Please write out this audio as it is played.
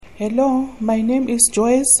Hello, my name is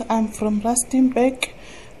Joyce. I'm from Rustenburg.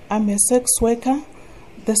 I'm a sex worker,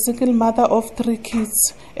 the single mother of 3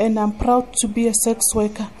 kids, and I'm proud to be a sex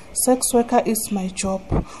worker. Sex worker is my job,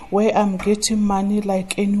 where I'm getting money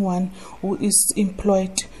like anyone who is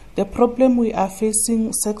employed. The problem we are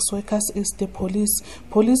facing, sex workers, is the police.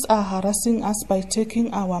 Police are harassing us by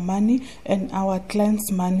taking our money and our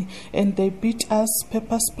clients' money, and they beat us,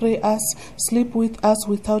 pepper spray us, sleep with us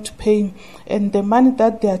without paying. And the money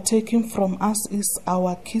that they are taking from us is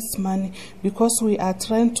our kids' money, because we are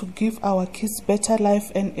trying to give our kids better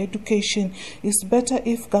life and education. It's better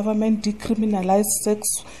if government decriminalise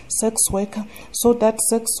sex worker, so that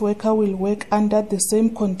sex worker will work under the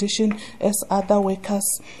same condition as other workers,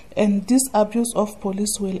 and this abuse of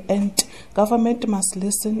police will end. Government must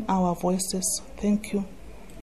listen our voices. Thank you.